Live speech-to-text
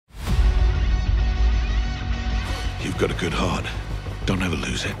got a good heart. Don't ever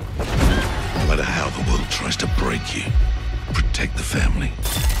lose it. No matter how the world tries to break you, protect the family.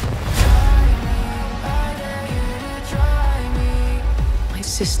 My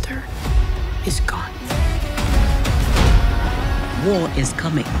sister is gone. War is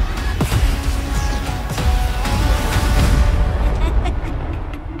coming.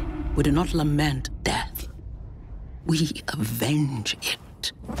 We do not lament death. We avenge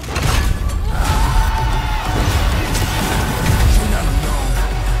it.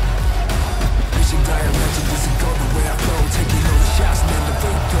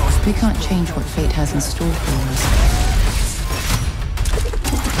 We can't change what fate has in store for us.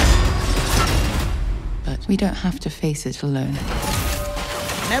 But we don't have to face it alone.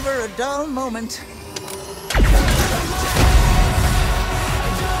 Never a dull moment.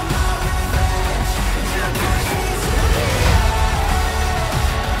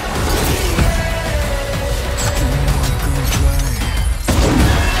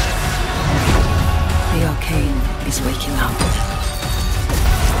 The Arcane is waking up.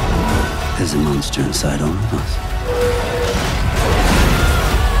 There's a monster inside all of us.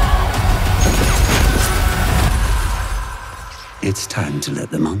 It's time to let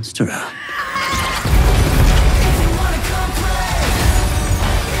the monster out.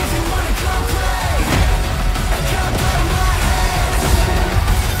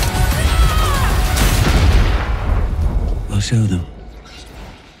 We'll show them.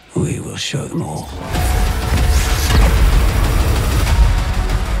 We will show them all.